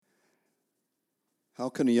How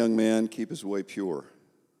can a young man keep his way pure?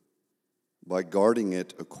 By guarding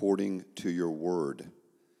it according to your word.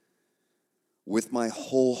 With my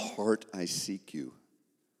whole heart I seek you.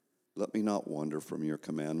 Let me not wander from your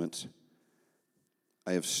commandments.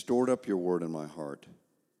 I have stored up your word in my heart,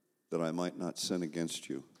 that I might not sin against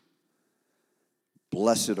you.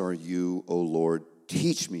 Blessed are you, O Lord.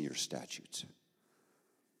 Teach me your statutes.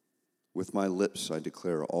 With my lips I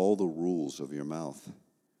declare all the rules of your mouth.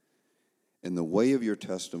 In the way of your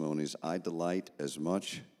testimonies I delight as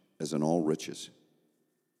much as in all riches.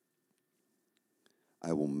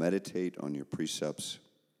 I will meditate on your precepts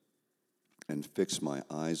and fix my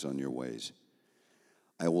eyes on your ways.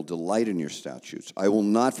 I will delight in your statutes. I will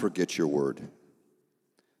not forget your word.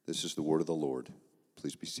 This is the word of the Lord.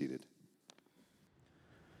 Please be seated.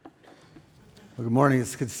 Well, good morning.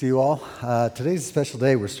 It's good to see you all. Today's a special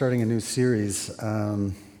day. We're starting a new series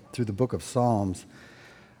through the book of Psalms.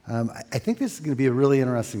 I think this is going to be a really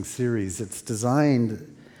interesting series. It's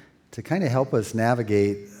designed to kind of help us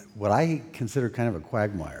navigate what I consider kind of a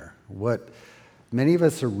quagmire. What many of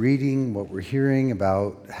us are reading, what we're hearing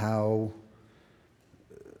about how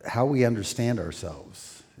we understand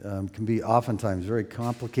ourselves can be oftentimes very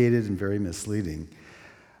complicated and very misleading.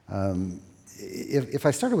 If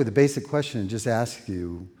I started with a basic question and just ask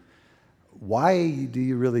you, why do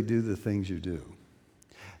you really do the things you do?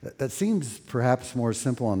 That seems perhaps more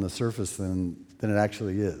simple on the surface than it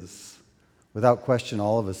actually is. Without question,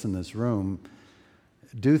 all of us in this room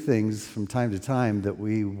do things from time to time that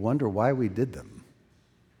we wonder why we did them.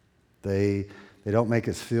 They don't make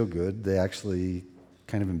us feel good. They actually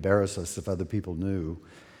kind of embarrass us if other people knew.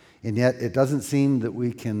 And yet it doesn't seem that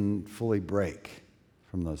we can fully break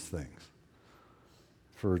from those things.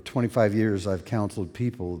 For 25 years, I've counseled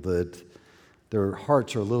people that their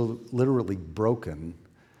hearts are literally broken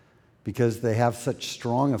because they have such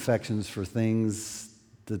strong affections for things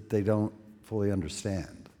that they don't fully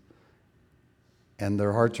understand. And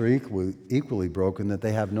their hearts are equally broken that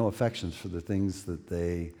they have no affections for the things that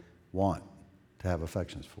they want to have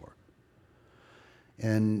affections for.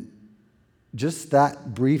 And just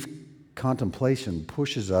that brief contemplation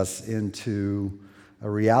pushes us into a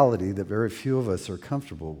reality that very few of us are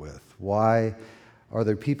comfortable with. Why are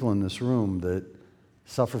there people in this room that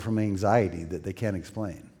suffer from anxiety that they can't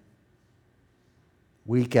explain?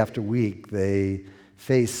 Week after week, they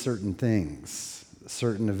face certain things.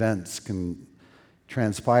 Certain events can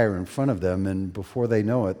transpire in front of them, and before they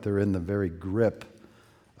know it, they're in the very grip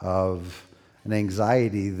of an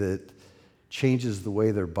anxiety that changes the way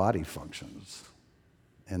their body functions,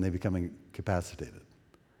 and they become incapacitated.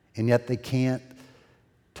 And yet they can't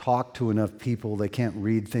talk to enough people, they can't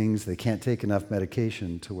read things, they can't take enough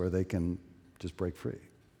medication to where they can just break free.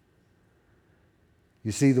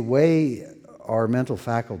 You see, the way our mental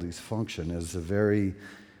faculties function is a very,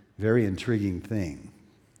 very intriguing thing.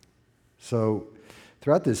 So,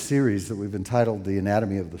 throughout this series that we've entitled The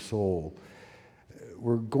Anatomy of the Soul,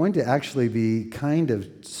 we're going to actually be kind of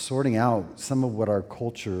sorting out some of what our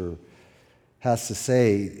culture has to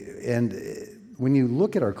say. And when you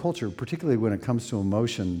look at our culture, particularly when it comes to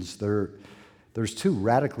emotions, there's two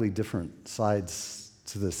radically different sides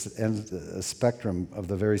to this spectrum of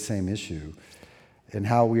the very same issue and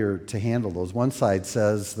how we are to handle those. One side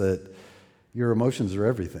says that your emotions are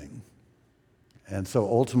everything. And so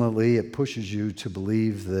ultimately it pushes you to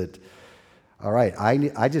believe that, all right,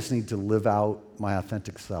 I just need to live out my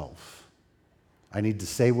authentic self. I need to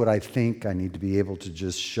say what I think. I need to be able to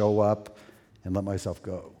just show up and let myself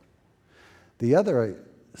go. The other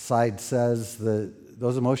side says that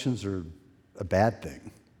those emotions are a bad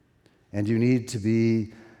thing. And you need to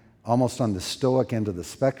be almost on the stoic end of the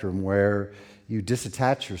spectrum where you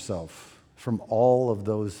disattach yourself from all of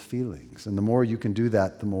those feelings. And the more you can do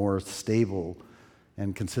that, the more stable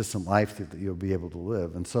and consistent life that you'll be able to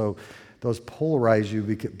live. And so those polarize you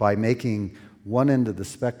by making one end of the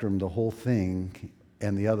spectrum the whole thing,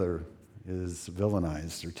 and the other is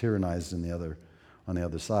villainized or tyrannized on the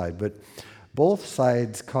other side. But both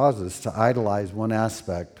sides cause us to idolize one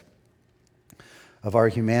aspect of our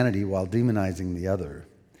humanity while demonizing the other.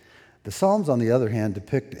 The Psalms, on the other hand,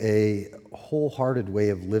 depict a wholehearted way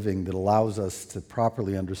of living that allows us to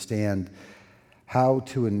properly understand how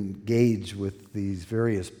to engage with these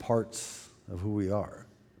various parts of who we are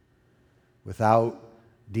without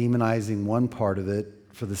demonizing one part of it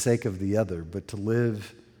for the sake of the other, but to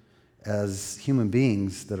live as human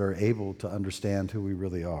beings that are able to understand who we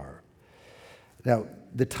really are. Now,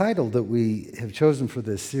 the title that we have chosen for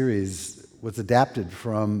this series was adapted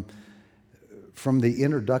from the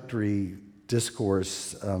introductory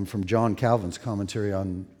discourse from John Calvin's commentary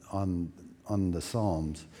on the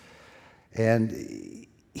Psalms. And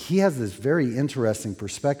he has this very interesting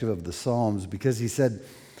perspective of the Psalms because he said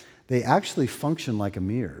they actually function like a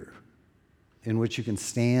mirror in which you can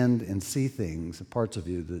stand and see things, parts of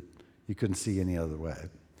you that you couldn't see any other way.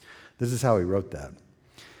 This is how he wrote that.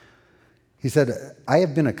 He said, I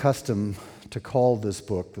have been accustomed to call this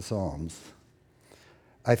book, the Psalms,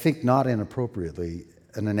 I think not inappropriately,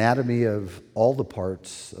 an anatomy of all the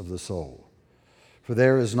parts of the soul. For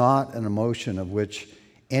there is not an emotion of which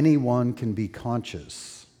anyone can be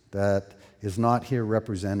conscious that is not here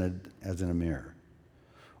represented as in a mirror.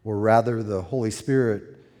 Or rather, the Holy Spirit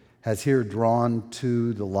has here drawn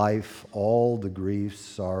to the life all the griefs,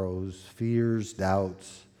 sorrows, fears,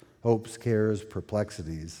 doubts, hopes, cares,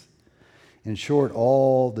 perplexities. In short,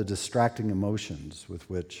 all the distracting emotions with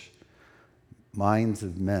which minds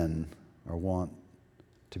of men are wont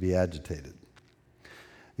to be agitated.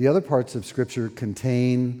 The other parts of Scripture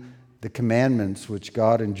contain the commandments which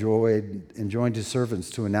God enjoined his servants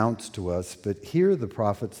to announce to us, but here the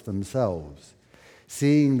prophets themselves,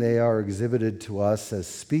 seeing they are exhibited to us as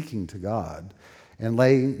speaking to God and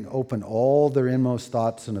laying open all their inmost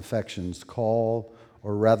thoughts and affections, call,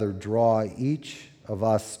 or rather draw each of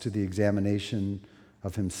us to the examination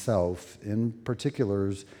of himself in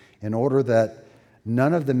particulars, in order that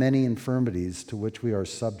none of the many infirmities to which we are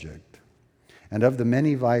subject and of the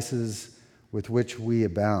many vices with which we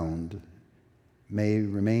abound may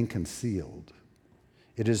remain concealed.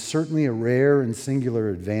 It is certainly a rare and singular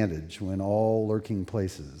advantage when all lurking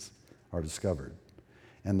places are discovered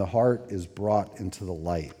and the heart is brought into the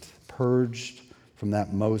light, purged from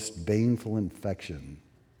that most baneful infection,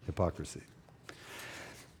 hypocrisy.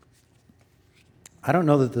 I don't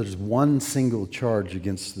know that there's one single charge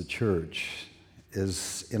against the church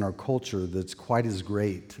is in our culture that's quite as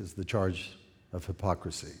great as the charge of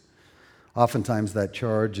hypocrisy. Oftentimes that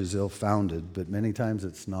charge is ill-founded, but many times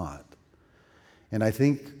it's not. And I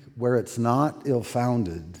think where it's not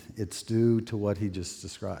ill-founded, it's due to what he just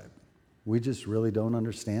described. We just really don't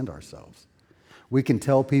understand ourselves. We can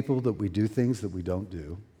tell people that we do things that we don't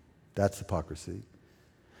do. That's hypocrisy.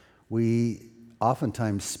 We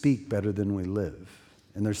oftentimes speak better than we live.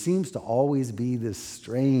 And there seems to always be this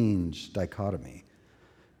strange dichotomy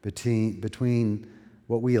between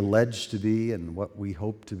what we allege to be and what we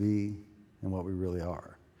hope to be and what we really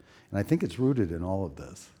are. And I think it's rooted in all of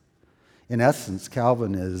this. In essence,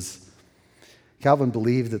 Calvin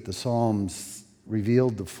believed that the Psalms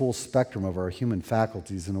revealed the full spectrum of our human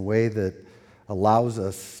faculties in a way that allows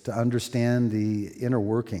us to understand the inner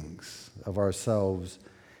workings of ourselves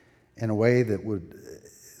in a way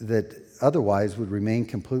that otherwise would remain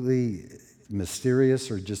completely mysterious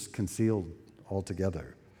or just concealed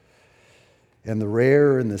altogether. And the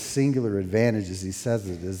rare and the singular advantage, as he says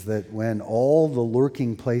it, is that when all the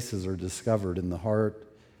lurking places are discovered and the heart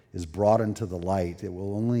is brought into the light, it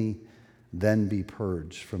will only then be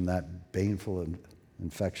purged from that baneful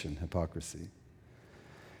infection, hypocrisy.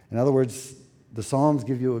 In other words, the Psalms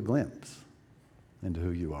give you a glimpse into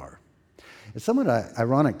who you are. It's somewhat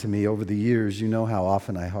ironic to me over the years, you know how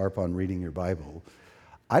often I harp on reading your Bible.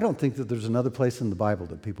 I don't think that there's another place in the Bible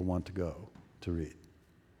that people want to go to read.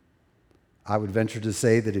 I would venture to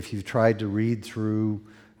say that if you've tried to read through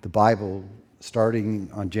the Bible starting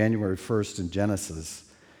on January 1st in Genesis,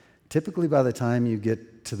 typically by the time you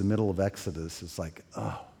get to the middle of Exodus, it's like,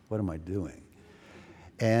 oh, what am I doing?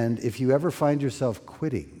 And if you ever find yourself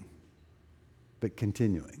quitting, but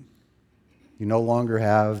continuing, you no longer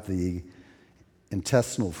have the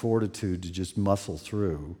intestinal fortitude to just muscle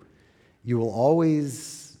through, you will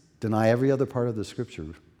always deny every other part of the Scripture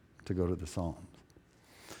to go to the Psalms.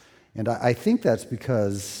 And I think that's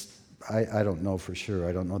because, I don't know for sure,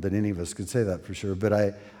 I don't know that any of us could say that for sure, but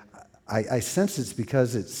I sense it's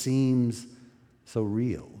because it seems so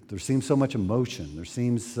real. There seems so much emotion. It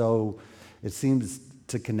seems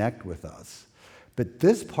to connect with us. But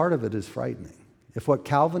this part of it is frightening. If what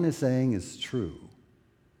Calvin is saying is true,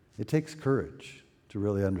 it takes courage to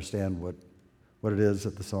really understand what it is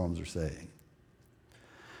that the Psalms are saying.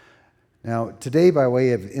 Now, today, by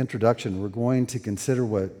way of introduction, we're going to consider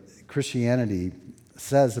what Christianity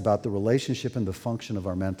says about the relationship and the function of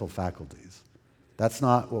our mental faculties. That's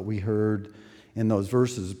not what we heard in those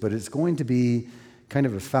verses, but it's going to be kind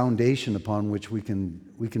of a foundation upon which we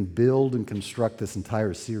can build and construct this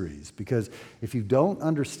entire series. Because if you don't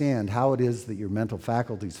understand how it is that your mental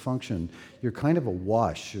faculties function, you're kind of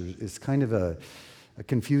awash. It's kind of a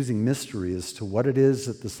confusing mystery as to what it is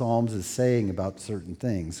that the Psalms is saying about certain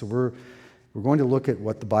things. So we're going to look at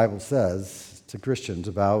what the Bible says to Christians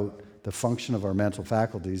about the function of our mental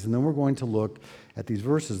faculties, and then we're going to look at these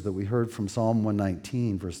verses that we heard from Psalm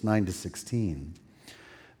 119, verse 9 to 16,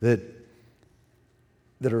 that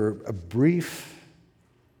that are a brief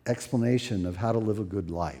explanation of how to live a good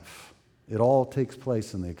life. It all takes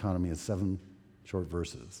place in the economy of 7 short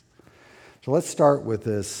verses. So let's start with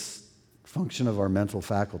this function of our mental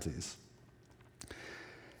faculties.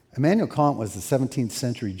 Immanuel Kant was a 17th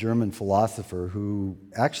century German philosopher who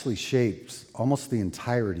actually shaped almost the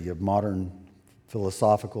entirety of modern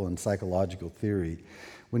philosophical and psychological theory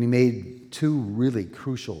when he made 2 really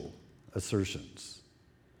crucial assertions.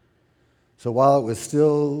 So while it was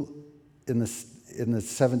still in the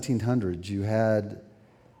 1700s, you had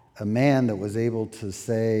a man that was able to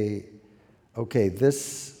say, okay,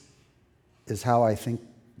 this is how I think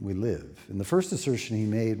we live. And the first assertion he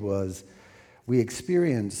made was, we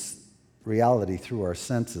experience reality through our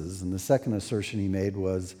senses. And the second assertion he made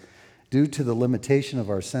was, due to the limitation of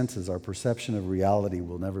our senses, our perception of reality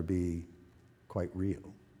will never be quite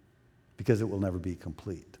real, because it will never be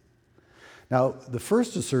complete. Now, the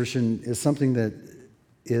first assertion is something that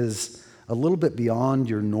is a little bit beyond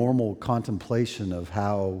your normal contemplation of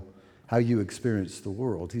how you experience the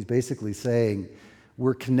world. He's basically saying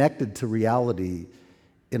we're connected to reality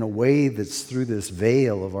in a way that's through this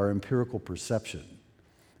veil of our empirical perception.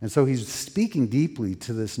 And so he's speaking deeply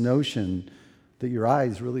to this notion that your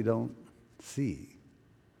eyes really don't see.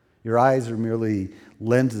 Your eyes are merely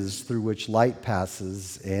lenses through which light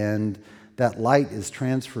passes, and that light is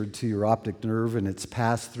transferred to your optic nerve, and it's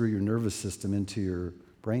passed through your nervous system into your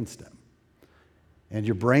brainstem. And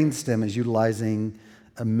your brainstem is utilizing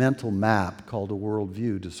a mental map called a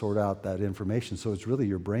worldview to sort out that information. So it's really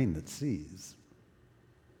your brain that sees.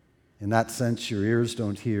 In that sense, your ears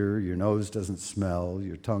don't hear, your nose doesn't smell,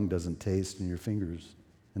 your tongue doesn't taste, and your fingers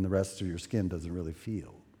and the rest of your skin doesn't really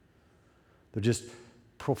feel. They're just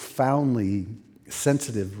profoundly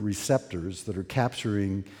sensitive receptors that are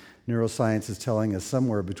capturing, neuroscience is telling us,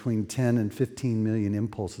 somewhere between 10 and 15 million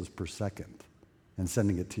impulses per second and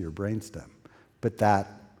sending it to your brainstem. But that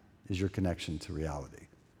is your connection to reality.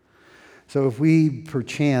 So if we,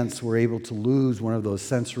 perchance, were able to lose one of those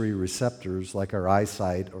sensory receptors, like our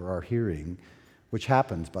eyesight or our hearing, which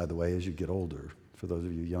happens, by the way, as you get older, for those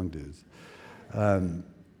of you young dudes.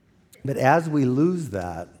 But as we lose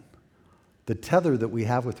that, the tether that we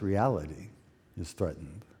have with reality is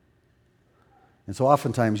threatened. And so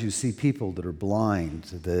oftentimes you see people that are blind,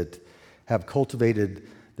 that have cultivated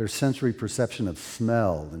their sensory perception of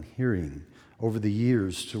smell and hearing over the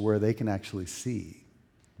years to where they can actually see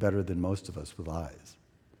better than most of us with eyes.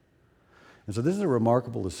 And so this is a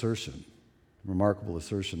remarkable assertion.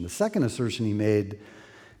 The second assertion he made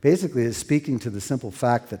basically is speaking to the simple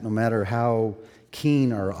fact that no matter how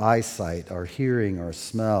keen our eyesight, our hearing, our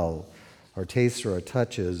smell, our taste, or our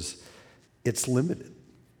touch is, it's limited.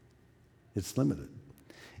 It's limited.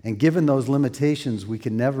 And given those limitations, we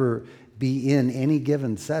can never be in any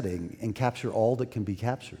given setting and capture all that can be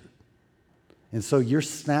captured. And so your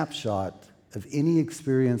snapshot of any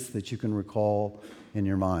experience that you can recall in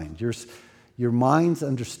your mind, your mind's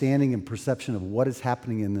understanding and perception of what is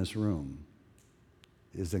happening in this room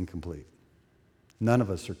is incomplete. None of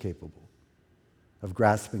us are capable of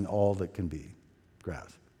grasping all that can be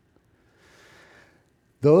grasped.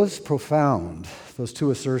 Those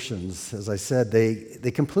two assertions, as I said,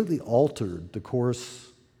 they completely altered the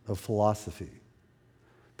course of philosophy,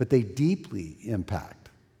 but they deeply impact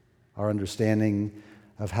our understanding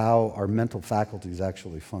of how our mental faculties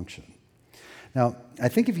actually function. Now, I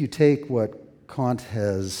think if you take what Kant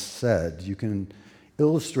has said, you can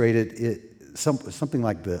illustrate something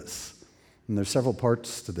like this. And there's several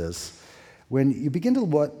parts to this. When you begin to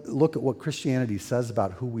look at what Christianity says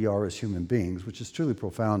about who we are as human beings, which is truly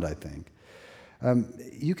profound, I think,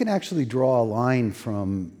 you can actually draw a line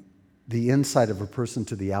from the inside of a person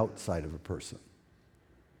to the outside of a person.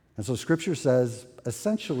 And so Scripture says,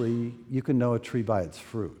 essentially, you can know a tree by its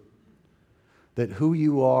fruit. That who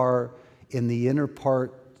you are in the inner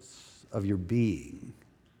parts of your being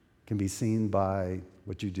can be seen by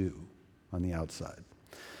what you do on the outside.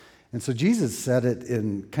 And so Jesus said it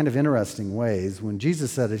in kind of interesting ways. When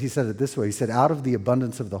Jesus said it, he said it this way. He said, out of the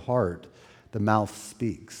abundance of the heart, the mouth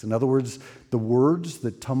speaks. In other words, the words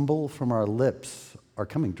that tumble from our lips are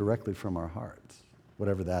coming directly from our hearts,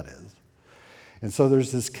 whatever that is. And so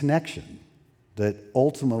there's this connection that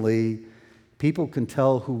ultimately people can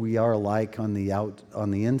tell who we are like on the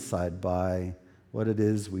inside by what it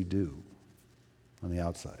is we do on the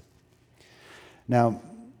outside. Now,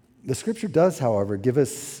 the Scripture does, however, give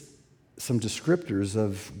us some descriptors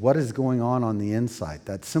of what is going on the inside.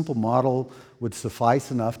 That simple model would suffice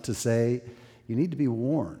enough to say, you need to be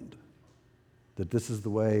warned that this is the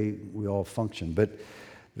way we all function. But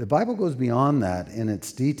the Bible goes beyond that in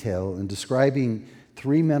its detail in describing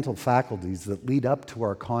three mental faculties that lead up to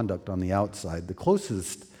our conduct on the outside. The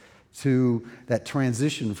closest to that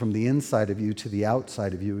transition from the inside of you to the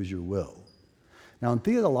outside of you is your will. Now, in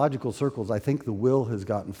theological circles, I think the will has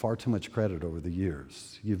gotten far too much credit over the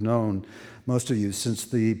years. You've known, most of you, since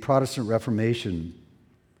the Protestant Reformation,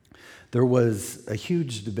 there was a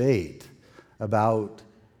huge debate about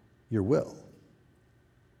your will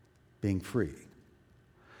being free.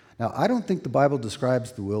 Now, I don't think the Bible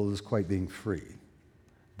describes the will as quite being free.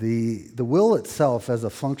 The will itself, as a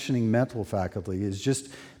functioning mental faculty, is just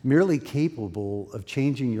merely capable of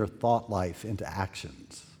changing your thought life into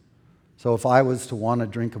actions. So if I was to want a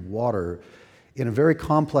drink of water, in a very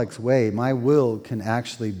complex way, my will can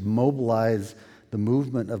actually mobilize the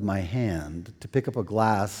movement of my hand to pick up a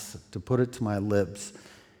glass, to put it to my lips,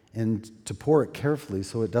 and to pour it carefully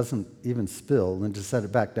so it doesn't even spill, and to set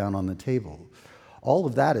it back down on the table. All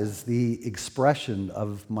of that is the expression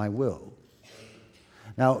of my will.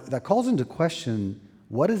 Now, that calls into question,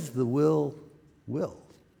 what is the will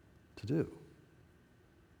to do?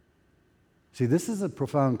 See, this is a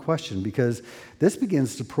profound question because this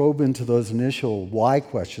begins to probe into those initial why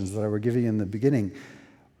questions that I were giving in the beginning.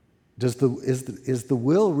 Is the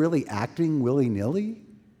will really acting willy-nilly?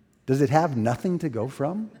 Does it have nothing to go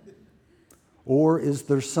from? Or is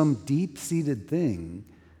there some deep-seated thing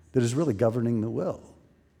that is really governing the will?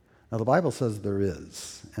 Now, the Bible says there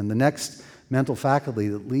is. And the next mental faculty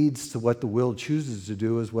that leads to what the will chooses to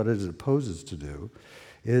do is what it opposes to do,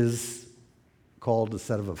 is called a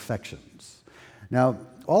set of affections. Now,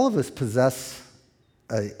 all of us possess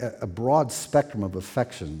a broad spectrum of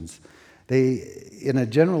affections. They, in a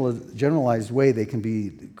generalized way, they can be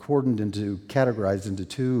categorized into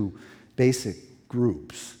two basic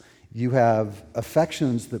groups. You have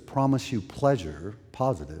affections that promise you pleasure,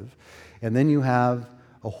 positive, and then you have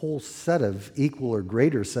a whole set of equal or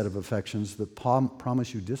greater set of affections that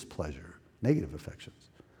promise you displeasure, negative affections.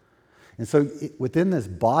 And so within this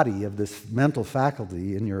body of this mental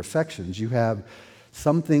faculty in your affections, you have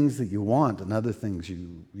some things that you want and other things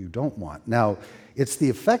you don't want. Now, it's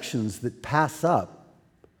the affections that pass up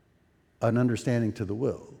an understanding to the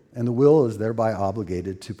will. And the will is thereby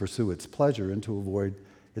obligated to pursue its pleasure and to avoid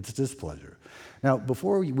its displeasure. Now,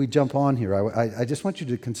 before we jump on here, I just want you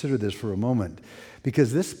to consider this for a moment,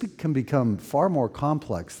 because this can become far more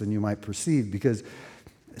complex than you might perceive. Because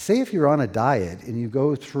say if you're on a diet and you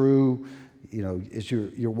go through, as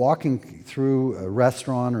you're walking through a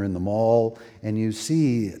restaurant or in the mall and you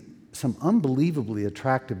see some unbelievably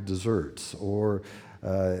attractive desserts or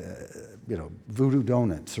voodoo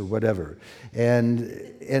donuts or whatever,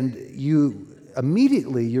 and you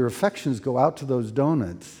immediately, your affections go out to those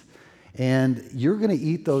donuts, and you're going to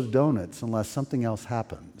eat those donuts unless something else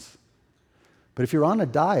happens. But if you're on a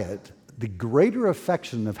diet, the greater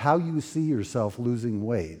affection of how you see yourself losing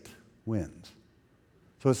weight wins.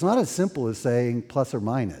 So it's not as simple as saying plus or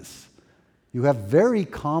minus. You have very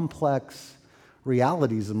complex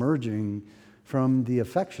realities emerging from the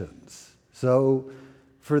affections. So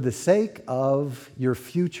for the sake of your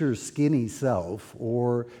future skinny self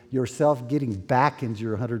or yourself getting back into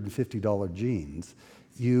your $150 jeans,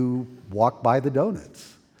 you walk by the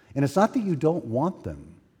donuts. And it's not that you don't want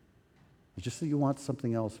them. It's just that you want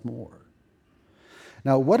something else more.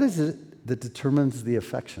 Now, what is it that determines the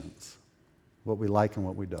affections? What we like and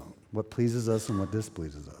what we don't. What pleases us and what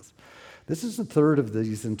displeases us. This is the third of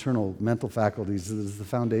these internal mental faculties that is the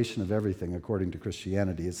foundation of everything according to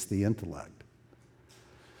Christianity. It's the intellect.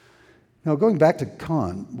 Now, going back to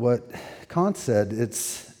Kant, what Kant said,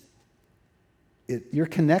 your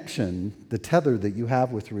connection, the tether that you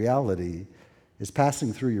have with reality, is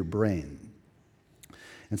passing through your brain.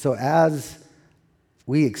 And so as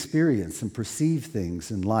we experience and perceive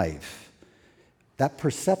things in life, that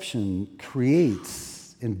perception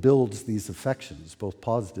creates and builds these affections, both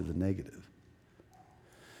positive and negative.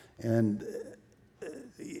 And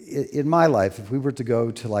in my life, if we were to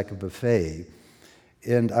go to like a buffet,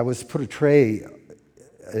 and I was to put a tray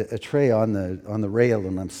on the rail,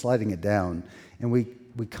 and I'm sliding it down, and we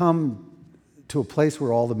come to a place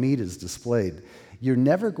where all the meat is displayed, you're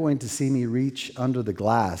never going to see me reach under the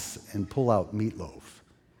glass and pull out meatloaf.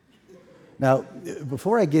 Now,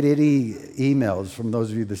 before I get any emails from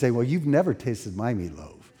those of you that say, well, you've never tasted my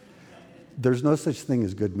meatloaf, there's no such thing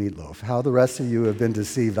as good meatloaf. How the rest of you have been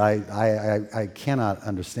deceived, I cannot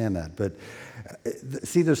understand that. But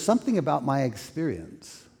see, there's something about my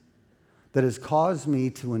experience that has caused me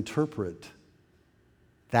to interpret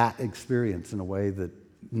that experience in a way that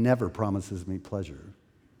never promises me pleasure.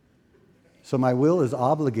 So my will is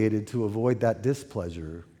obligated to avoid that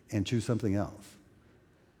displeasure and choose something else.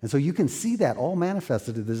 And so you can see that all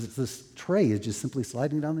manifested. This tray is just simply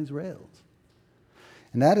sliding down these rails.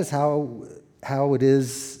 And that is how it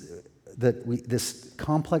is that this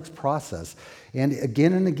complex process. And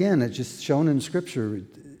again, it's just shown in Scripture.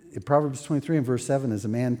 In Proverbs 23 and verse 7, as a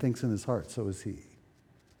man thinks in his heart, so is he.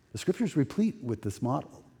 The Scripture is replete with this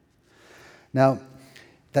model. Now,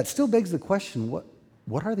 that still begs the question,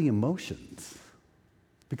 what are the emotions?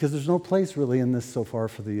 Because there's no place really in this so far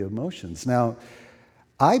for the emotions. Now,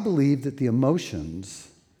 I believe that the emotions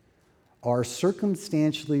are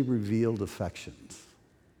circumstantially revealed affections.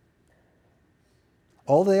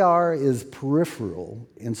 All they are is peripheral.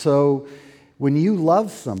 And so when you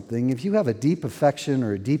love something, if you have a deep affection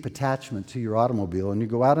or a deep attachment to your automobile and you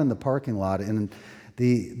go out in the parking lot and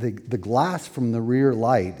the glass from the rear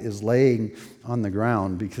light is laying on the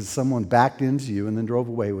ground because someone backed into you and then drove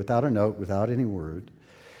away without a note, without any word,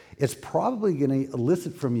 it's probably going to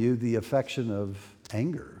elicit from you the affection of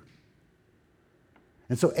anger.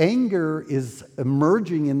 And so anger is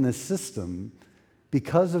emerging in this system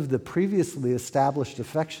because of the previously established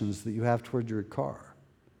affections that you have toward your car.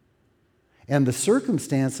 And the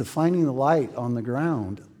circumstance of finding the light on the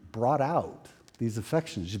ground brought out these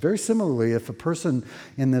affections. Very similarly, if a person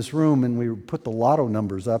in this room, and we put the lotto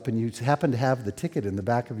numbers up, and you happen to have the ticket in the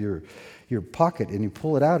back of your pocket, and you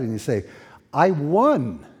pull it out and you say, I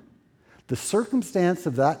won. The circumstance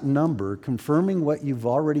of that number confirming what you've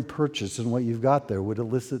already purchased and what you've got there would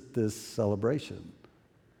elicit this celebration.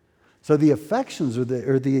 So the affections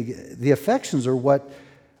the affections are what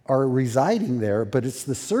are residing there, but it's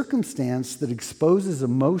the circumstance that exposes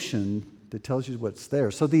emotion that tells you what's there.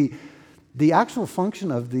 So the actual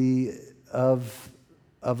function of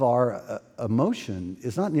our emotion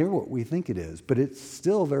is not near what we think it is, but it's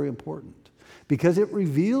still very important because it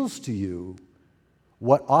reveals to you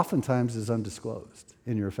what oftentimes is undisclosed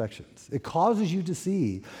in your affections. It causes you to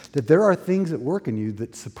see that there are things at work in you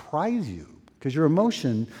that surprise you because your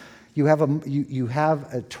emotion, you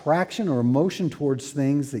have attraction or emotion towards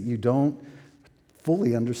things that you don't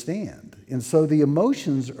fully understand. And so the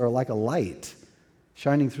emotions are like a light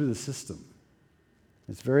shining through the system.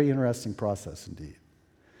 It's a very interesting process indeed.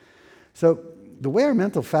 So the way our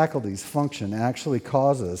mental faculties function actually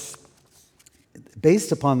causes,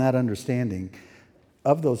 based upon that understanding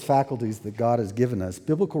of those faculties that God has given us,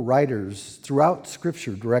 biblical writers throughout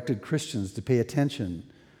Scripture directed Christians to pay attention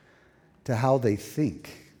to how they think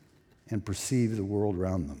and perceive the world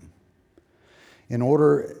around them in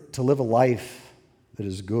order to live a life that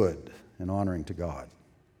is good and honoring to God,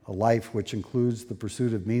 a life which includes the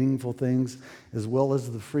pursuit of meaningful things as well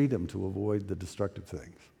as the freedom to avoid the destructive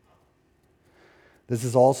things. This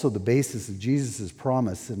is also the basis of Jesus'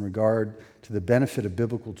 promise in regard to the benefit of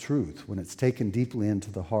biblical truth when it's taken deeply into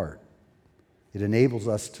the heart. It enables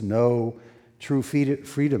us to know true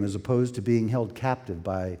freedom as opposed to being held captive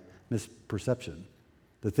by misperception.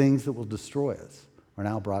 The things that will destroy us are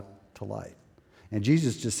now brought to light. And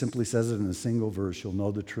Jesus just simply says it in a single verse, you'll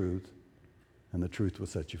know the truth, and the truth will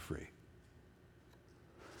set you free.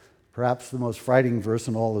 Perhaps the most frightening verse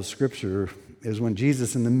in all of Scripture is when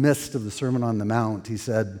Jesus, in the midst of the Sermon on the Mount, he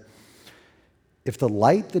said, if the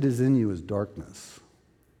light that is in you is darkness,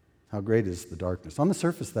 how great is the darkness? On the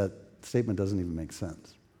surface, that statement doesn't even make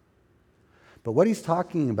sense. But what he's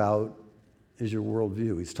talking about is your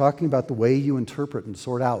worldview. He's talking about the way you interpret and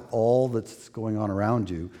sort out all that's going on around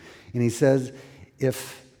you. And he says,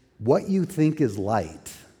 if what you think is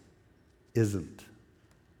light isn't,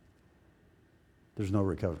 there's no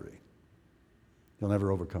recovery. You'll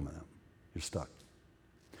never overcome them. You're stuck.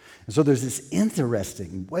 And so there's this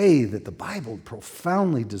interesting way that the Bible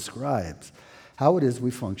profoundly describes how it is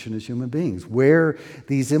we function as human beings, where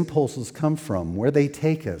these impulses come from, where they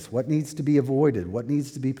take us, what needs to be avoided, what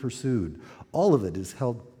needs to be pursued. All of it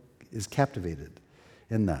is captivated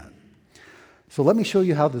in that. So let me show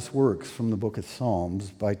you how this works from the book of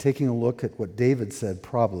Psalms by taking a look at what David said,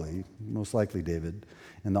 probably, most likely David,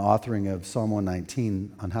 in the authoring of Psalm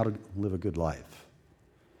 119 on how to live a good life.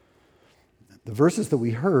 The verses that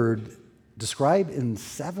we heard describe in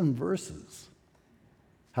 7 verses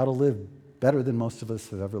how to live better than most of us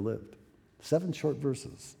have ever lived. 7 short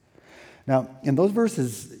verses. Now, in those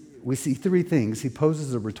verses, we see 3 things. He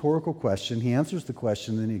poses a rhetorical question, he answers the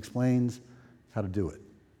question, then he explains how to do it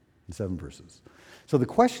in 7 verses. So the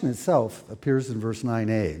question itself appears in verse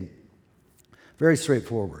 9a. Very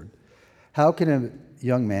straightforward. How can a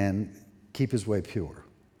young man keep his way pure?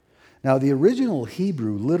 Now, the original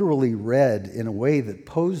Hebrew literally read in a way that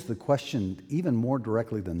posed the question even more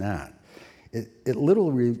directly than that. It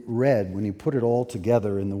literally read, when you put it all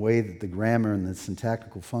together in the way that the grammar and the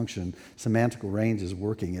syntactical function, semantical range is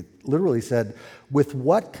working, it literally said, with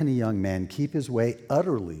what can a young man keep his way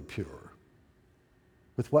utterly pure?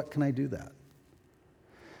 With what can I do that?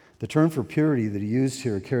 The term for purity that he used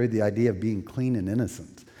here carried the idea of being clean and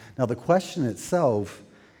innocent. Now, the question itself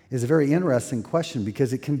is a very interesting question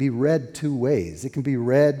because it can be read two ways. It can be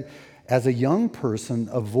read as a young person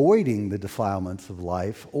avoiding the defilements of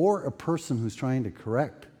life, or a person who's trying to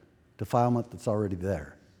correct defilement that's already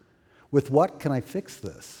there. With what can I fix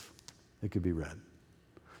this? It could be read.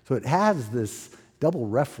 So it has this double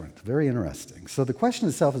referent, very interesting. So the question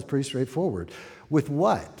itself is pretty straightforward. With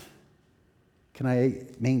what can I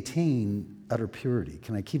maintain utter purity?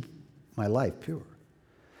 Can I keep my life pure?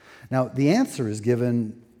 Now, the answer is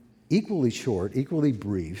given equally short, equally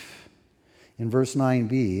brief in verse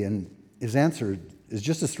 9b, and his answer is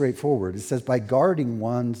just as straightforward. It says, by guarding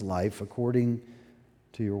one's life according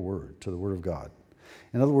to your word, to the word of God.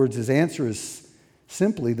 In other words, his answer is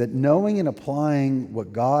simply that knowing and applying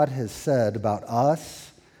what God has said about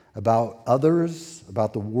us, about others,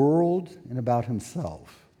 about the world, and about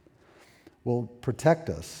himself will protect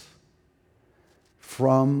us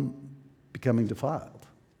from becoming defiled.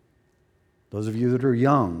 Those of you that are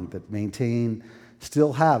young, that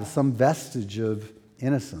still have some vestige of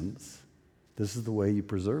innocence, this is the way you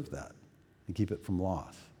preserve that and keep it from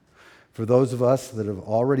loss. For those of us that have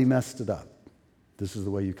already messed it up, this is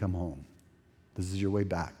the way you come home. This is your way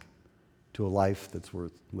back to a life that's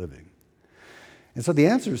worth living. And so the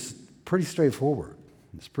answer is pretty straightforward.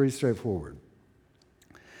 It's pretty straightforward.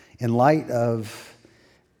 In light of,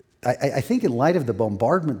 I think in light of the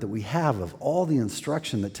bombardment that we have of all the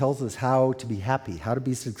instruction that tells us how to be happy, how to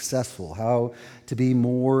be successful, how to be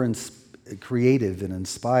more creative and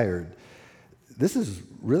inspired, this is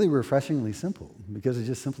really refreshingly simple because it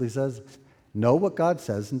just simply says, know what God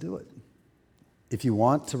says and do it. If you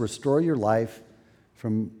want to restore your life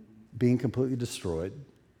from being completely destroyed,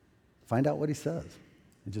 find out what he says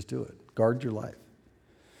and just do it. Guard your life.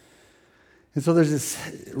 And so there's this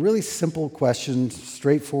really simple question,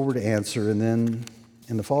 straightforward answer, and then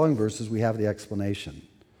in the following verses we have the explanation.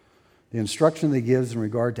 The instruction that he gives in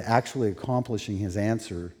regard to actually accomplishing his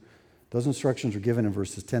answer, those instructions are given in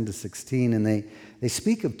verses 10 to 16, and they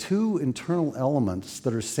speak of two internal elements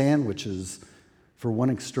that are sandwiches for one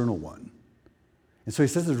external one. And so he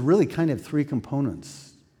says there's really kind of three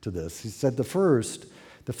components to this. He said the first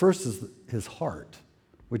is his heart,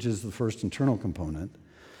 which is the first internal component.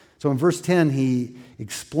 So in verse 10, he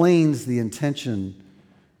explains the intention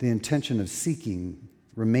of seeking,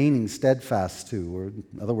 remaining steadfast to, or in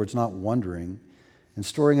other words, not wondering, and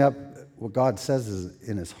storing up what God says is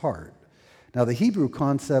in his heart. Now, the Hebrew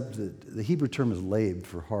concept, the Hebrew term is lab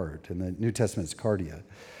for heart, and the New Testament is cardia.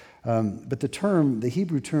 But the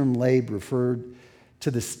Hebrew term lab referred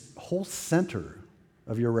to this whole center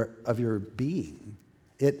of your being.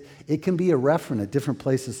 It can be a referent at different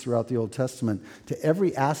places throughout the Old Testament to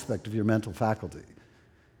every aspect of your mental faculty.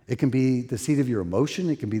 It can be the seat of your emotion.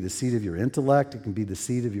 It can be the seat of your intellect. It can be the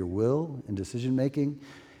seat of your will and decision making.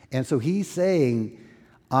 And so he's saying,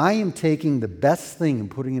 I am taking the best thing and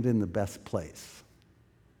putting it in the best place.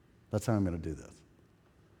 That's how I'm going to do this.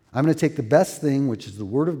 I'm going to take the best thing, which is the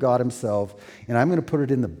Word of God himself, and I'm going to put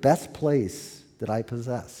it in the best place that I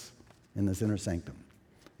possess in this inner sanctum.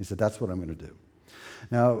 He said, that's what I'm going to do.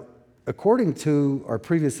 Now, according to our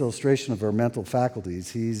previous illustration of our mental faculties,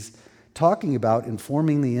 he's talking about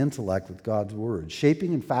informing the intellect with God's Word,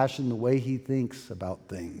 shaping and fashioning the way he thinks about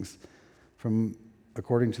things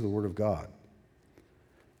according to the Word of God.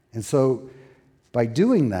 And so, by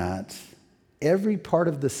doing that, every part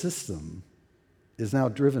of the system is now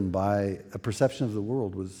driven by a perception of the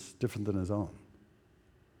world was different than his own.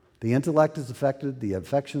 The intellect is affected, the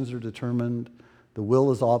affections are determined, the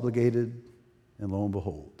will is obligated, and lo and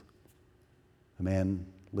behold, the man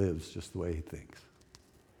lives just the way he thinks.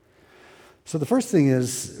 So the first thing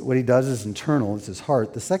is, what he does is internal, it's his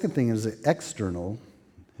heart. The second thing is external,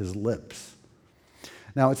 his lips.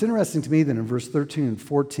 Now, it's interesting to me that in verse 13 and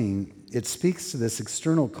 14, it speaks to this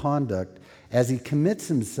external conduct as he commits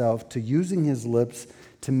himself to using his lips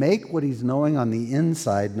to make what he's knowing on the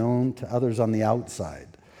inside known to others on the outside.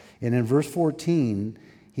 And in verse 14,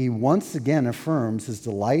 he once again affirms his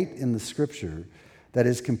delight in the Scripture that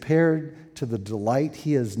is compared to the delight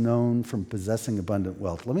he has known from possessing abundant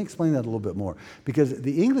wealth. Let me explain that a little bit more, because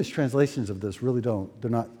the English translations of this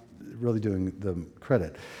they're not really doing them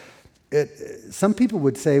credit. Some people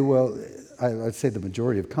would say, well, I'd say the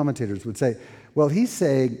majority of commentators would say, well, he's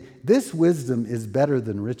saying this wisdom is better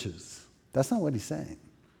than riches. That's not what he's saying.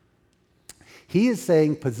 He is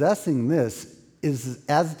saying possessing this is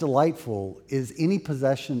as delightful as any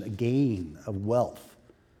possession, a gain of wealth.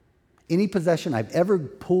 Any possession I've ever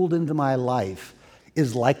pulled into my life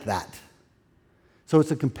is like that. So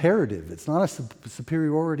it's a comparative. It's not a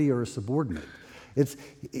superiority or a subordinate.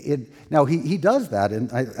 Now, he does that, and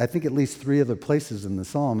I think at least 3 other places in the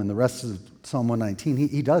Psalm, and the rest of Psalm 119,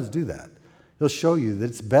 he does do that. He'll show you that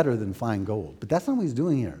it's better than fine gold. But that's not what he's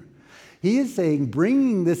doing here. He is saying,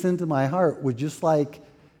 bringing this into my heart was just like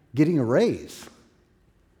getting a raise.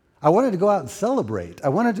 I wanted to go out and celebrate. I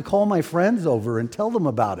wanted to call my friends over and tell them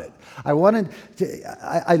about it. I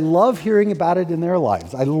love hearing about it in their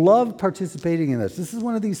lives. I love participating in this. This is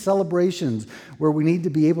one of these celebrations where we need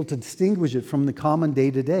to be able to distinguish it from the common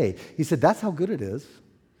day-to-day. He said, that's how good it is.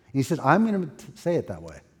 And he said, I'm going to say it that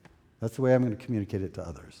way. That's the way I'm going to communicate it to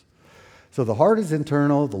others. So the heart is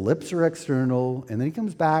internal, the lips are external, and then he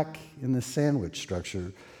comes back in this sandwich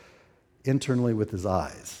structure internally with his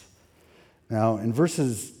eyes. Now, in verse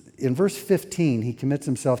 15, he commits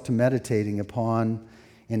himself to meditating upon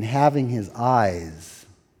and having his eyes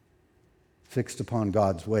fixed upon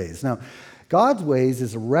God's ways. Now, God's ways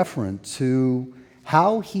is a reference to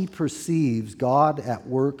how he perceives God at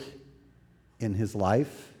work in his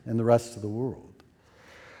life and the rest of the world.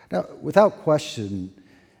 Now, without question,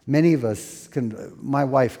 many of us can. My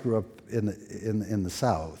wife grew up in the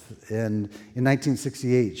South, and in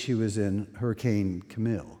 1968 she was in Hurricane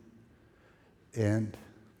Camille, and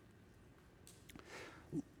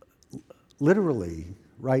literally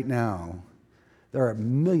right now there are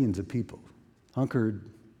millions of people hunkered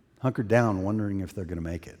down, wondering if they're going to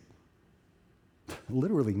make it.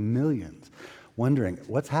 Literally millions, wondering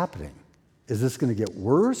what's happening. Is this going to get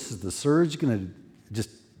worse? Is the surge going to just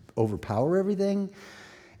overpower everything?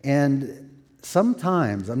 And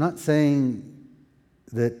sometimes, I'm not saying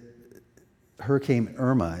that Hurricane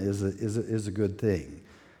Irma is a good thing,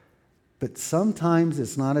 but sometimes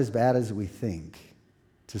it's not as bad as we think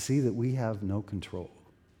to see that we have no control.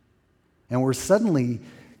 And we're suddenly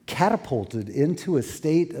catapulted into a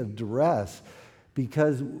state of duress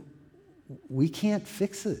because we can't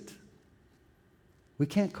fix it. We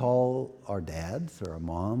can't call our dads or our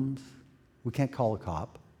moms. We can't call a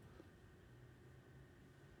cop.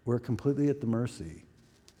 We're completely at the mercy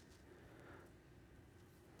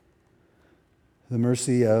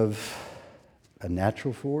of a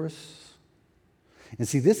natural force. And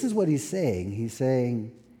see, this is what he's saying. He's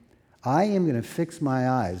saying, I am going to fix my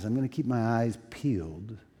eyes. I'm going to keep my eyes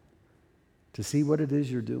peeled to see what it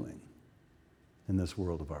is you're doing in this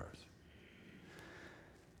world of ours.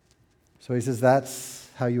 So he says that's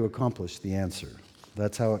how you accomplish the answer.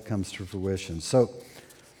 That's how it comes to fruition. So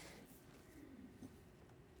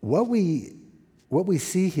what we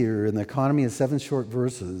see here in the economy of 7 short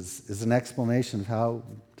verses is an explanation of how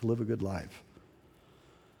to live a good life.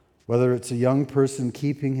 Whether it's a young person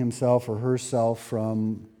keeping himself or herself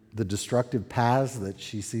from the destructive paths that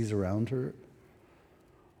she sees around her,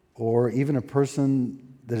 or even a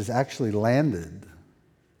person that has actually landed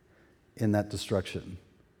in that destruction.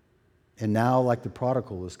 And now, like the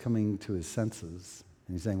prodigal, is coming to his senses,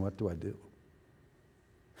 and he's saying, what do I do?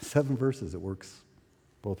 7 verses, it works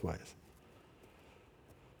both ways.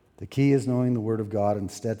 The key is knowing the Word of God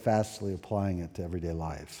and steadfastly applying it to everyday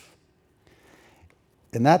life.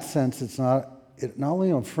 In that sense, it not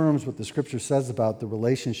only affirms what the Scripture says about the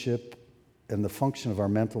relationship and the function of our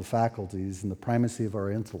mental faculties and the primacy of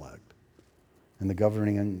our intellect and the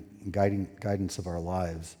governing and guidance of our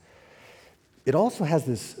lives, it also has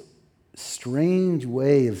this strange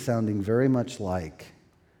way of sounding very much like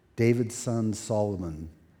David's son Solomon's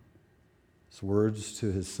words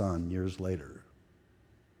to his son years later.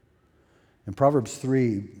 In Proverbs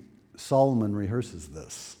 3, Solomon rehearses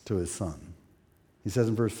this to his son. He says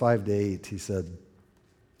in verse 5 to 8, he said,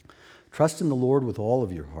 trust in the Lord with all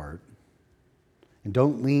of your heart, and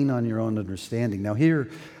don't lean on your own understanding. Now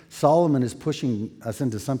here, Solomon is pushing us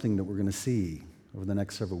into something that we're going to see over the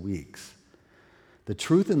next several weeks. The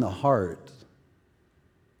truth in the heart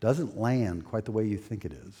doesn't land quite the way you think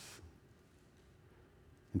it is.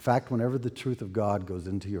 In fact, whenever the truth of God goes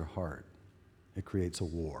into your heart, it creates a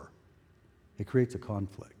war. It creates a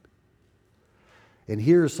conflict. And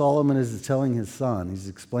here Solomon is telling his son, he's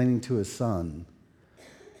explaining to his son,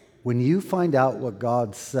 when you find out what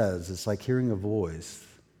God says, it's like hearing a voice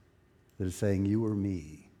that is saying, you or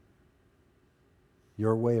me,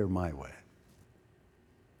 your way or my way.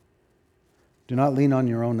 Do not lean on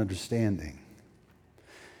your own understanding.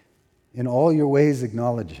 In all your ways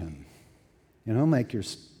acknowledge him, and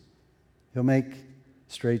he'll make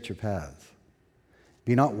straight your paths.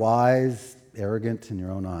 Be not wise, arrogant in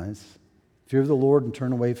your own eyes. Fear the Lord and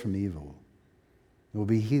turn away from evil. It will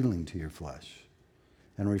be healing to your flesh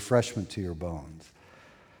and refreshment to your bones.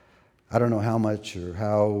 I don't know how much or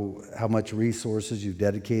how much resources you've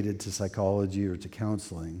dedicated to psychology or to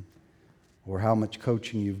counseling, or how much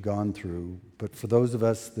coaching you've gone through, but for those of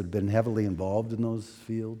us that have been heavily involved in those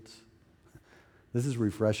fields, this is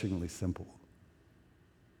refreshingly simple.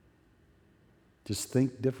 Just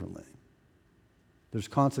think differently. There's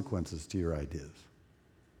consequences to your ideas.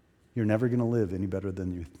 You're never going to live any better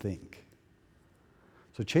than you think.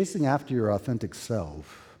 So chasing after your authentic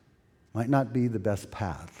self might not be the best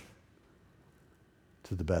path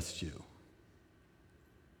to the best you.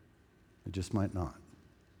 It just might not.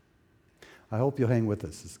 I hope you'll hang with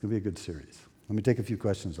us. It's going to be a good series. Let me take a few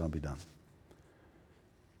questions and I'll be done.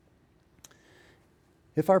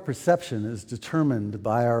 If our perception is determined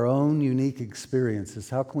by our own unique experiences,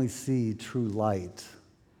 how can we see true light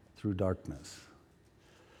through darkness?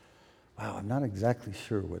 Wow, I'm not exactly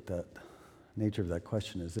sure what that nature of that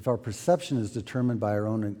question is. If our perception is determined by our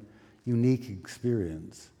own unique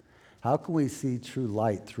experience, how can we see true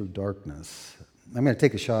light through darkness? I'm going to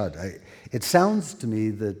take a shot. It sounds to me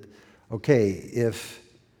that, okay, if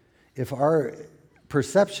our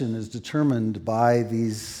perception is determined by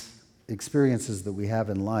these experiences that we have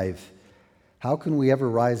in life, how can we ever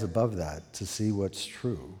rise above that to see what's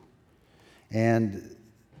true? And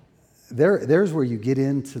there's where you get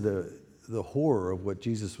into the horror of what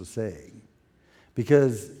Jesus was saying.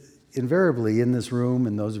 Because invariably in this room,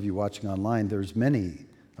 and those of you watching online, there's many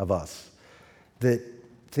of us that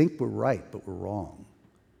think we're right, but we're wrong.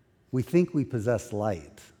 We think we possess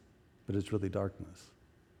light, but it's really darkness.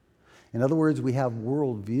 In other words, we have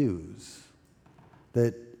worldviews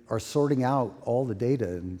that are sorting out all the data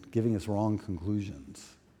and giving us wrong conclusions.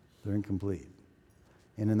 They're incomplete.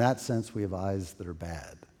 And in that sense, we have eyes that are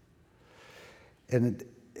bad. And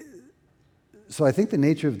so I think the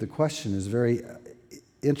nature of the question is very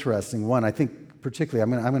interesting. One, I think particularly,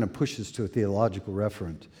 I'm going to push this to a theological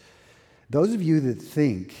reference. Those of you that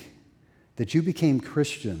think that you became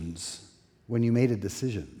Christians when you made a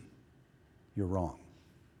decision, you're wrong.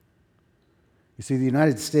 You see, the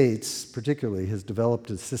United States, particularly, has developed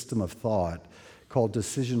a system of thought called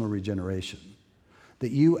decisional regeneration.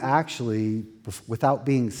 That you actually, without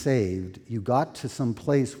being saved, you got to some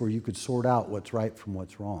place where you could sort out what's right from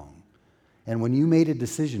what's wrong. And when you made a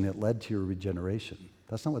decision, it led to your regeneration.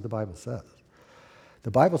 That's not what the Bible says.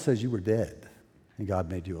 The Bible says you were dead, and God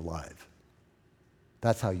made you alive.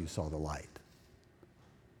 That's how you saw the light.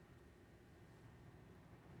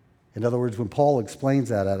 In other words, when Paul explains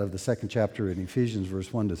that out of the second chapter in Ephesians,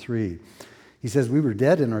 verse 1 to 3, he says, we were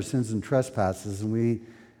dead in our sins and trespasses, and we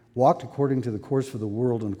walked according to the course of the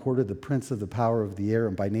world and according to the prince of the power of the air,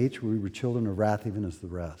 and by nature we were children of wrath even as the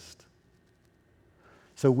rest.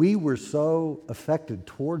 So we were so affected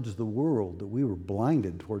towards the world that we were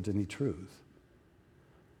blinded towards any truth.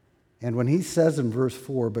 And when he says in verse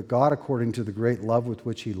 4, but God, according to the great love with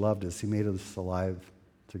which he loved us, he made us alive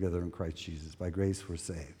together in Christ Jesus. By grace we're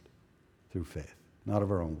saved through faith, not of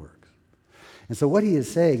our own works. And so what he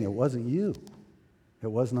is saying, it wasn't you. It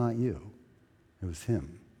was not you. It was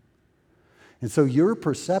him. And so your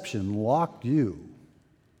perception locked you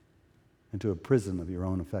into a prison of your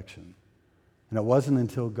own affection. And it wasn't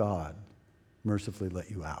until God mercifully let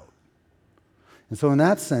you out. And so in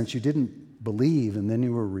that sense, you didn't believe and then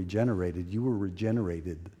you were regenerated. You were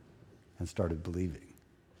regenerated and started believing.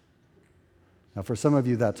 Now, for some of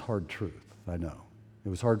you, that's hard truth, I know. It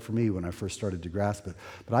was hard for me when I first started to grasp it.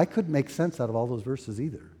 But I couldn't make sense out of all those verses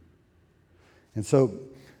either. And so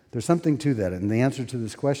there's something to that. And the answer to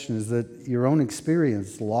this question is that your own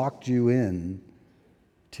experience locked you in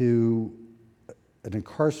to an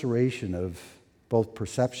incarceration of both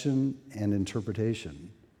perception and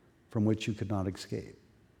interpretation from which you could not escape.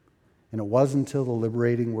 And it wasn't until the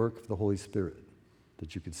liberating work of the Holy Spirit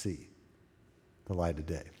that you could see the light of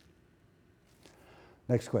day.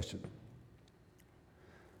 Next question.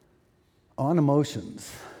 On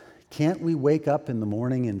emotions, can't we wake up in the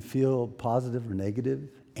morning and feel positive or negative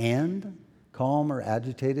and calm or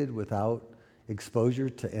agitated without exposure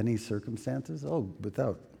to any circumstances? Oh,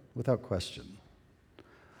 without question.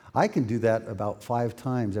 I can do that about 5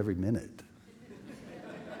 times every minute.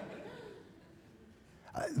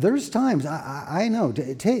 There's times, I know,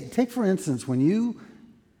 take for instance, when you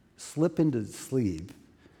slip into sleep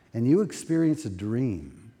and you experience a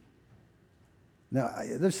dream. Now,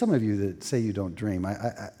 there's some of you that say you don't dream. I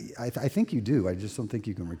think you do. I just don't think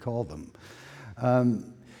you can recall them.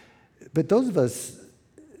 But those of us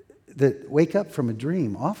that wake up from a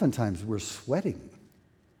dream, oftentimes we're sweating.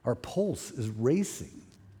 Our pulse is racing.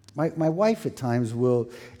 My wife at times will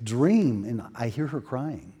dream, and I hear her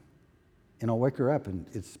crying. and I'll wake her up, and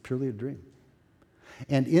it's purely a dream.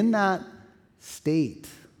 And in that state,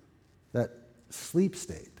 that sleep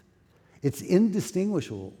state, it's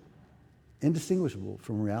indistinguishable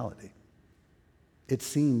from reality. It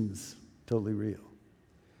seems totally real.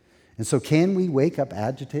 And so can we wake up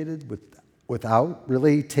agitated without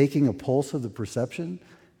really taking a pulse of the perception?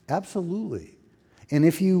 Absolutely. And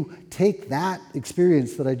if you take that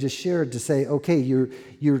experience that I just shared to say, okay, you're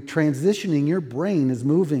transitioning, your brain is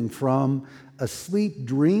moving from a sleep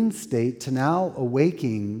dream state to now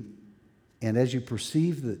awaking, and as you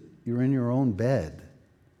perceive that you're in your own bed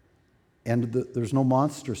and there's no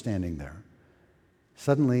monster standing there,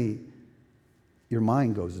 suddenly your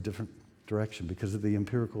mind goes a different direction because of the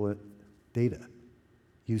empirical data.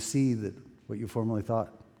 You see that what you formerly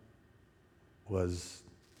thought was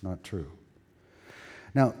not true.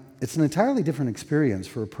 Now, it's an entirely different experience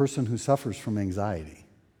for a person who suffers from anxiety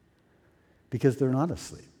because they're not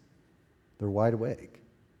asleep. They're wide awake.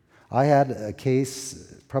 I had a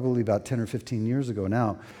case probably about 10 or 15 years ago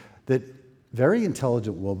now that very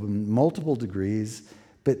intelligent woman, multiple degrees,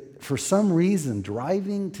 but for some reason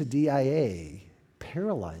driving to DIA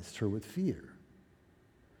paralyzed her with fear.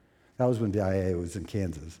 That was when DIA was in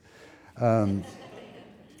Kansas.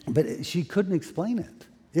 But she couldn't explain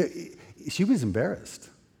it. She was embarrassed.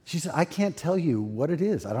 She said, I can't tell you what it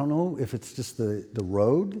is. I don't know if it's just the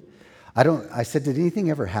road. I said, did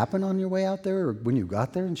anything ever happen on your way out there or when you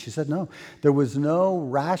got there? And she said, no. There was no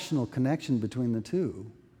rational connection between the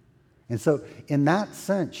two. And so in that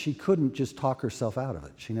sense, she couldn't just talk herself out of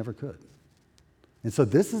it. She never could. And so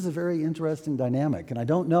this is a very interesting dynamic. And I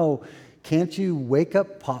don't know, can't you wake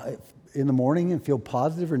up in the morning and feel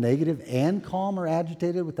positive or negative and calm or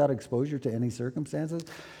agitated without exposure to any circumstances?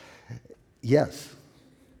 Yes,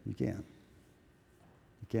 you can.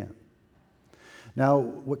 You can. Now,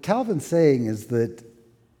 what Calvin's saying is that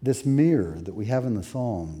this mirror that we have in the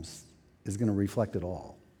Psalms is going to reflect it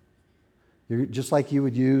all. Just like you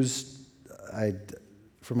would use,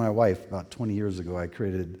 for my wife about 20 years ago, I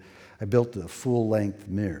built a full-length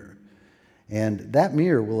mirror. And that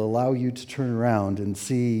mirror will allow you to turn around and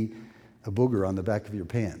see a booger on the back of your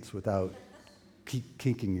pants without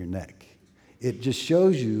kinking your neck. It just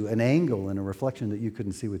shows you an angle and a reflection that you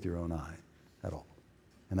couldn't see with your own eye at all.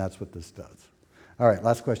 And that's what this does. All right,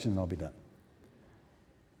 last question and I'll be done.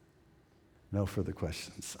 No further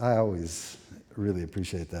questions. I always really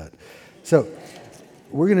appreciate that. So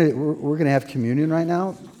we're gonna have communion right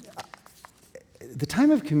now. The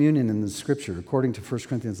time of communion in the Scripture, according to 1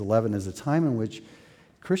 Corinthians 11, is a time in which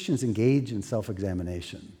Christians engage in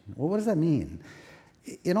self-examination. Well, what does that mean?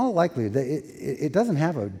 In all likelihood, it doesn't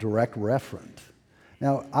have a direct referent.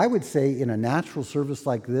 Now, I would say in a natural service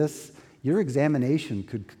like this, your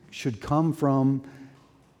examination should come from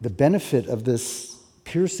the benefit of this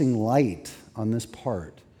piercing light on this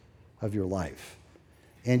part of your life.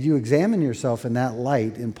 And you examine yourself in that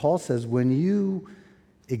light, and Paul says when you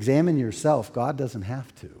examine yourself, God doesn't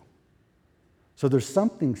have to. So there's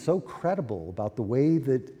something so credible about the way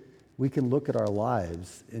that we can look at our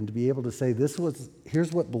lives and to be able to say,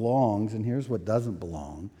 here's what belongs and here's what doesn't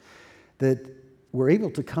belong, that we're able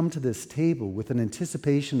to come to this table with an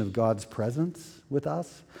anticipation of God's presence with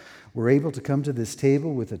us. We're able to come to this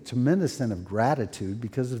table with a tremendous sense of gratitude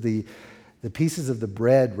because of the pieces of the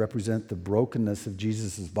bread represent the brokenness of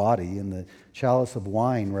Jesus' body and the chalice of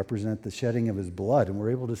wine represent the shedding of his blood. And we're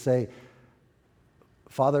able to say,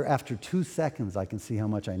 Father, after 2 seconds, I can see how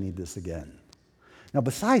much I need this again. Now,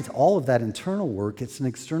 besides all of that internal work, it's an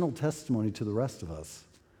external testimony to the rest of us.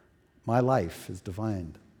 My life is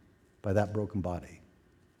defined by that broken body,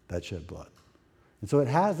 that shed blood. And so it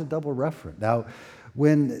has a double referent. Now,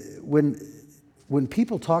 when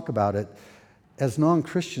people talk about it as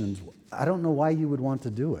non-Christians, I don't know why you would want to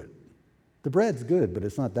do it. The bread's good, but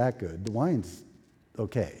it's not that good. The wine's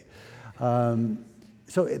okay.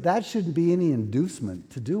 So that shouldn't be any inducement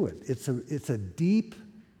to do it. It's a deep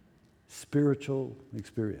spiritual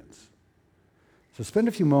experience. So spend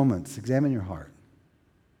a few moments, examine your heart,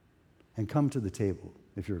 and come to the table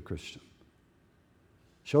if you're a Christian.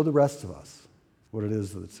 Show the rest of us what it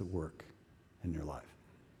is that's at work in your life.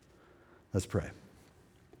 Let's pray.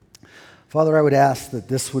 Father, I would ask that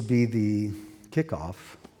this would be the kickoff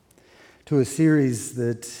to a series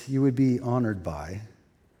that you would be honored by,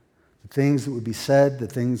 the things that would be said, the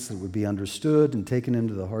things that would be understood and taken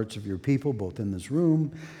into the hearts of your people, both in this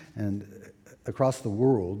room and across the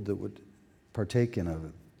world, that would partake in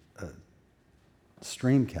a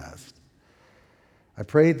streamcast. I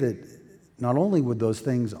pray that not only would those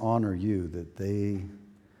things honor you, that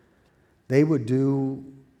they would do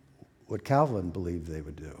what Calvin believed they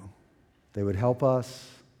would do. They would help us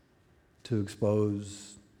to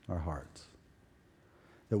expose our hearts,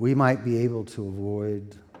 that we might be able to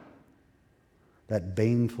avoid that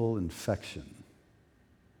baneful infection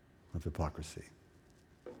of hypocrisy.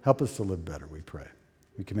 Help us to live better, we pray.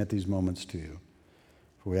 We commit these moments to you.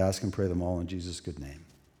 For we ask and pray them all in Jesus' good name.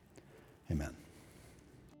 Amen.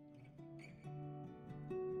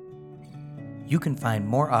 You can find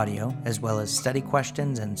more audio as well as study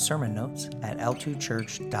questions and sermon notes at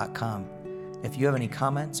l2church.com. If you have any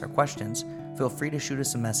comments or questions, feel free to shoot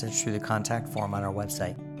us a message through the contact form on our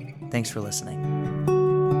website. Thanks for listening.